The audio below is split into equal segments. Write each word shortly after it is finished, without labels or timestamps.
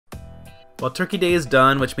Well, Turkey Day is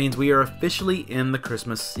done, which means we are officially in the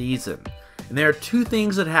Christmas season. And there are two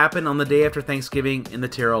things that happen on the day after Thanksgiving in the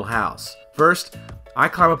Terrell house. First, I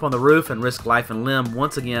climb up on the roof and risk life and limb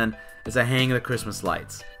once again as I hang the Christmas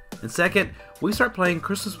lights. And second, we start playing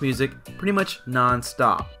Christmas music pretty much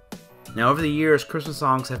non-stop. Now, over the years, Christmas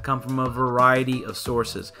songs have come from a variety of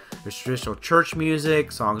sources. There's traditional church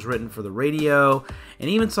music, songs written for the radio, and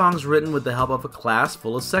even songs written with the help of a class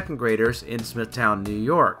full of second graders in Smithtown, New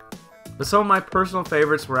York. But some of my personal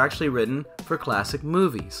favorites were actually written for classic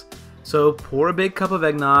movies. So pour a big cup of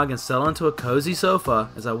eggnog and settle into a cozy sofa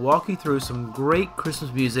as I walk you through some great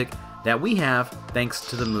Christmas music that we have thanks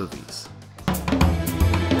to the movies.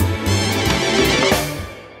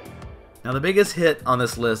 Now, the biggest hit on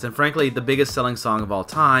this list, and frankly the biggest selling song of all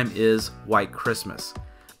time, is White Christmas.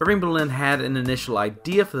 Irving Berlin had an initial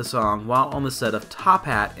idea for the song while on the set of Top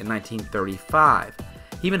Hat in 1935.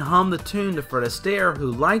 He even hummed the tune to Fred Astaire,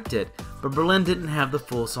 who liked it, but Berlin didn't have the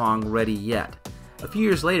full song ready yet. A few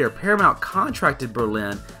years later, Paramount contracted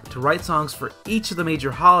Berlin to write songs for each of the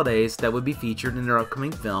major holidays that would be featured in their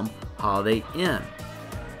upcoming film, Holiday Inn.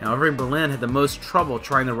 Now, Irving Berlin had the most trouble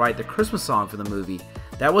trying to write the Christmas song for the movie.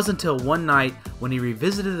 That was until one night when he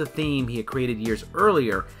revisited the theme he had created years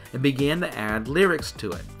earlier and began to add lyrics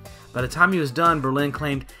to it. By the time he was done, Berlin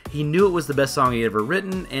claimed he knew it was the best song he had ever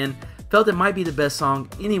written and felt it might be the best song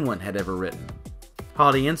anyone had ever written.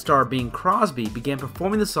 Holiday Inn star Bing Crosby began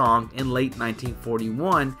performing the song in late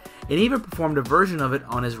 1941 and even performed a version of it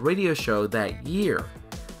on his radio show that year.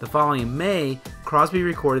 The following May, Crosby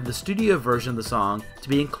recorded the studio version of the song to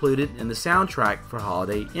be included in the soundtrack for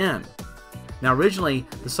Holiday Inn. Now, originally,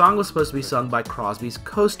 the song was supposed to be sung by Crosby's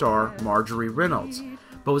co-star Marjorie Reynolds,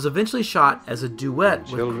 but was eventually shot as a duet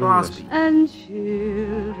with Crosby. And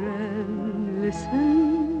children,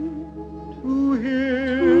 listen to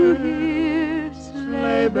hear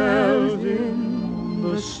sleigh bells in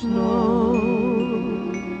the snow.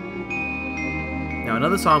 Now,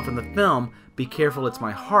 another song from the film, Be Careful It's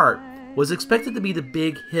My Heart, was expected to be the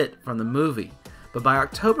big hit from the movie, but by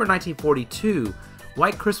October 1942,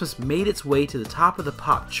 White Christmas made its way to the top of the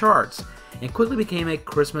pop charts and quickly became a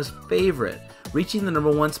Christmas favorite, reaching the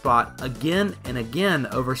 #1 spot again and again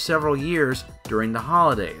over several years during the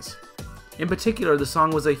holidays. In particular, the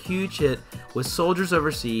song was a huge hit with soldiers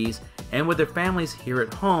overseas and with their families here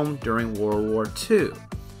at home during World War II.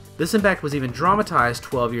 This impact was even dramatized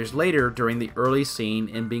 12 years later during the early scene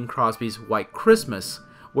in Bing Crosby's White Christmas,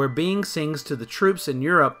 where Bing sings to the troops in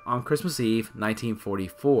Europe on Christmas Eve,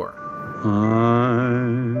 1944.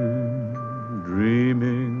 I'm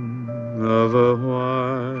dreaming of a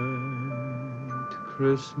white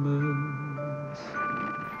Christmas.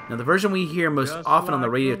 Now, the version we hear most often on the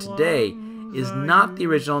radio today is not the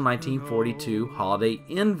original 1942 Holiday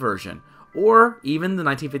Inn version, or even the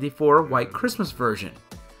 1954 White Christmas version.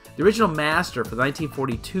 The original master for the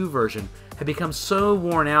 1942 version had become so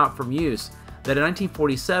worn out from use that in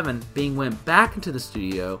 1947, Bing went back into the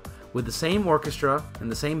studio with the same orchestra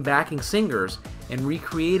and the same backing singers and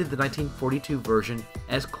recreated the 1942 version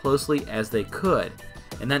as closely as they could.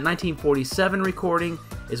 And that 1947 recording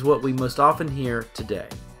is what we most often hear today.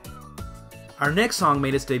 Our next song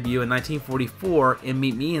made its debut in 1944 in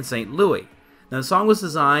Meet Me in St. Louis. Now, the song was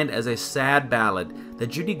designed as a sad ballad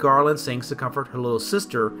that Judy Garland sings to comfort her little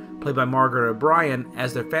sister, played by Margaret O'Brien,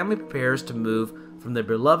 as their family prepares to move from their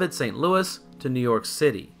beloved St. Louis to New York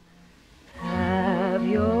City. Have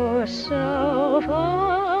yourself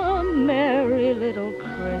a merry little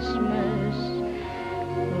Christmas.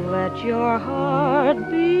 Let your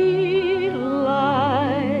heart be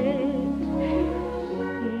light.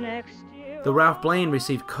 Next year. Though Ralph Blaine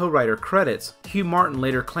received co-writer credits, Hugh Martin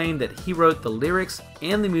later claimed that he wrote the lyrics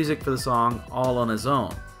and the music for the song all on his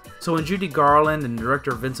own. So when Judy Garland and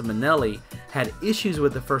director Vincent Minnelli had issues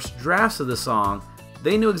with the first drafts of the song,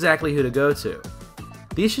 they knew exactly who to go to.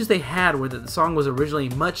 The issues they had were that the song was originally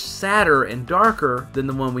much sadder and darker than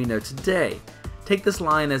the one we know today. Take this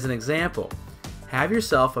line as an example. Have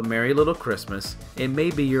yourself a merry little Christmas, it may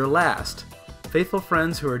be your last. Faithful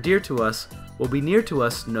friends who are dear to us will be near to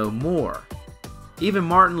us no more. Even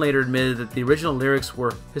Martin later admitted that the original lyrics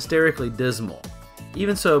were hysterically dismal.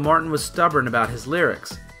 Even so, Martin was stubborn about his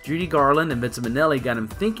lyrics. Judy Garland and Vincent Minnelli got him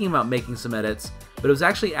thinking about making some edits, but it was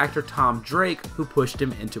actually actor Tom Drake who pushed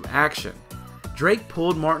him into action. Drake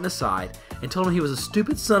pulled Martin aside and told him he was a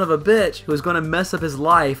stupid son of a bitch who was going to mess up his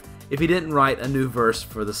life if he didn't write a new verse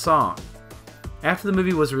for the song. After the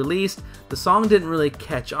movie was released, the song didn't really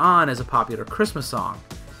catch on as a popular Christmas song.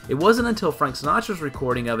 It wasn't until Frank Sinatra's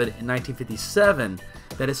recording of it in 1957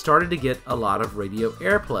 that it started to get a lot of radio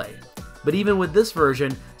airplay. But even with this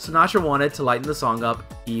version, Sinatra wanted to lighten the song up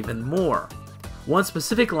even more. One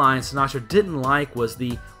specific line Sinatra didn't like was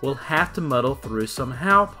the "we'll have to muddle through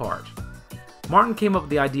somehow" part. Martin came up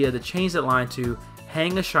with the idea to change that line to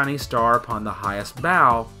 "hang a shining star upon the highest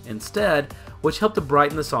bough" instead, which helped to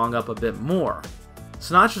brighten the song up a bit more.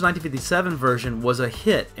 Sinatra's 1957 version was a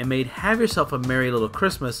hit and made "Have Yourself a Merry Little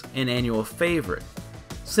Christmas" an annual favorite.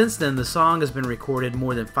 Since then, the song has been recorded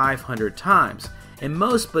more than 500 times, and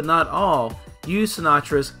most, but not all, use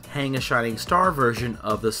Sinatra's "Hang a Shining Star" version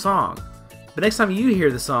of the song. But next time you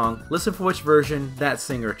hear the song, listen for which version that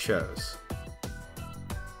singer chose.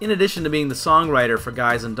 In addition to being the songwriter for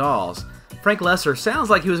Guys and Dolls, Frank Loesser sounds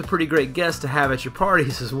like he was a pretty great guest to have at your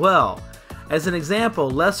parties as well. As an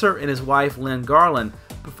example, Loesser and his wife Lynn Garland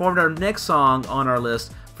performed our next song on our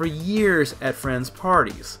list for years at friends'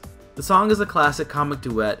 parties. The song is the classic comic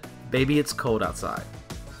duet, "Baby It's Cold Outside."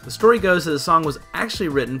 The story goes that the song was actually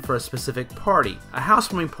written for a specific party, a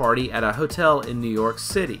housewarming party at a hotel in New York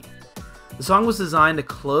City. The song was designed to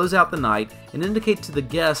close out the night and indicate to the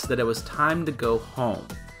guests that it was time to go home.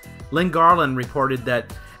 Lynn Garland reported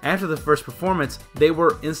that after the first performance, they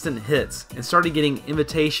were instant hits and started getting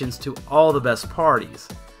invitations to all the best parties.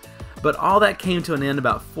 But all that came to an end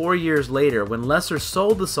about 4 years later when Loesser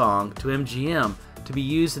sold the song to MGM to be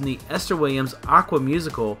used in the Esther Williams Aqua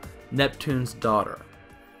musical, Neptune's Daughter.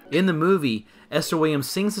 In the movie, Esther Williams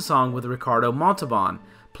sings the song with Ricardo Montalban,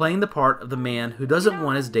 playing the part of the man who doesn't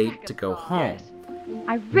want his date to go home.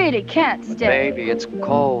 I really can't stay. Baby, it's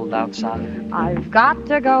cold outside. I've got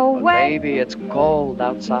to go away. Baby, it's cold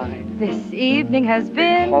outside. This evening has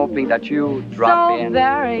been Hoping that you drop so in.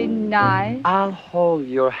 very nice. I'll hold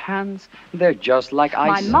your hands. They're just like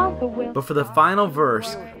My ice. mother will. But for the final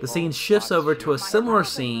verse, the scene shifts over to a similar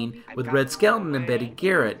scene with Red Skelton and Betty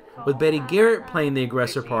Garrett, with Betty Garrett playing the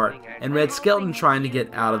aggressor part and Red Skelton trying to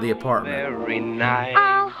get out of the apartment. Very nice.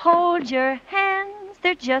 I'll hold your hands.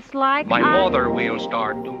 They're just like My ice. mother will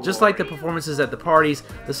start to. Just like the performances at the parties,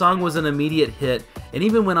 the song was an immediate hit and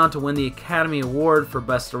even went on to win the Academy Award for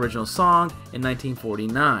Best Original Song in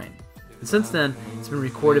 1949. And since then, it's been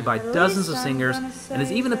recorded by dozens of singers and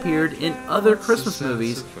has even appeared in other Christmas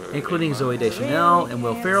movies, including Zooey Deschanel and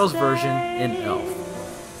Will Ferrell's version in Elf.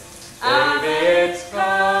 It's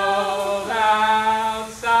cold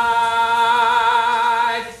outside.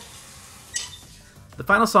 The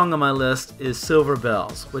final song on my list is Silver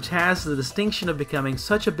Bells, which has the distinction of becoming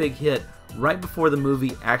such a big hit right before the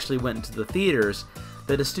movie actually went into the theaters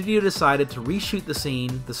that a studio decided to reshoot the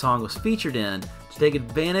scene the song was featured in to take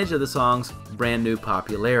advantage of the song's brand new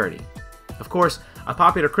popularity. Of course, a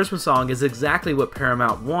popular Christmas song is exactly what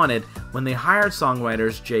Paramount wanted when they hired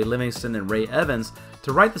songwriters Jay Livingston and Ray Evans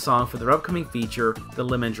to write the song for their upcoming feature, The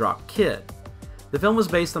Lemon Drop Kid. The film was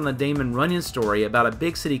based on the Damon Runyon story about a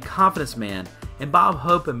big city confidence man, and Bob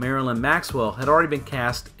Hope and Marilyn Maxwell had already been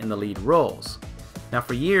cast in the lead roles. Now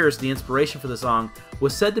for years, the inspiration for the song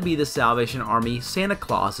was said to be the Salvation Army Santa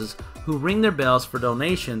Clauses who ring their bells for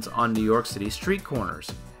donations on New York City street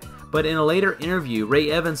corners. But in a later interview, Ray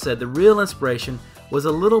Evans said the real inspiration was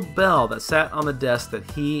a little bell that sat on the desk that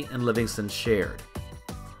he and Livingston shared.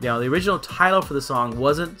 Now, the original title for the song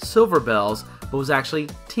wasn't Silver Bells, but was actually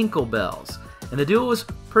Tinkle Bells. And the duo was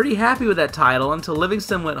pretty happy with that title until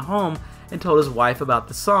Livingston went home and told his wife about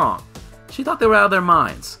the song. She thought they were out of their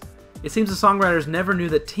minds. It seems the songwriters never knew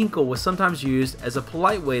that tinkle was sometimes used as a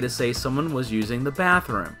polite way to say someone was using the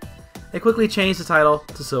bathroom. They quickly changed the title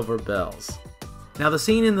to Silver Bells. Now, the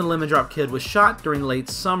scene in The Lemon Drop Kid was shot during late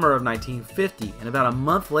summer of 1950, and about a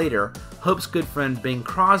month later, Hope's good friend Bing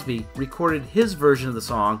Crosby recorded his version of the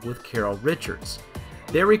song with Carol Richards.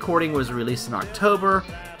 Their recording was released in October,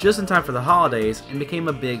 just in time for the holidays, and became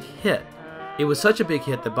a big hit. It was such a big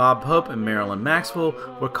hit that Bob Hope and Marilyn Maxwell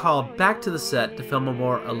were called back to the set to film a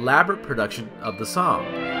more elaborate production of the song.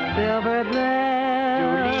 Silver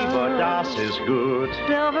bells, Lieber, das ist gut.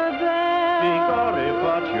 silver bells, Sorry,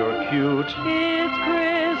 but you're cute. it's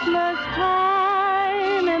Christmas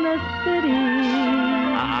time in the city.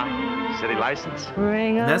 City license.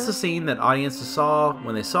 Bring And that's the us scene that audiences saw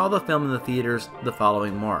when they saw the film in the theaters the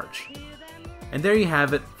following March. And there you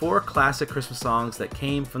have it, 4 classic Christmas songs that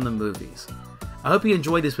came from the movies. I hope you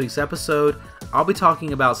enjoyed this week's episode. I'll be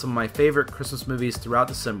talking about some of my favorite Christmas movies throughout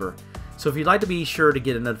December, so if you'd like to be sure to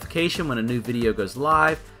get a notification when a new video goes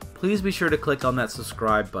live, please be sure to click on that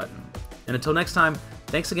subscribe button. And until next time,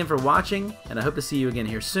 thanks again for watching, and I hope to see you again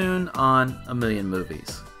here soon on A Million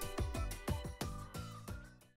Movies.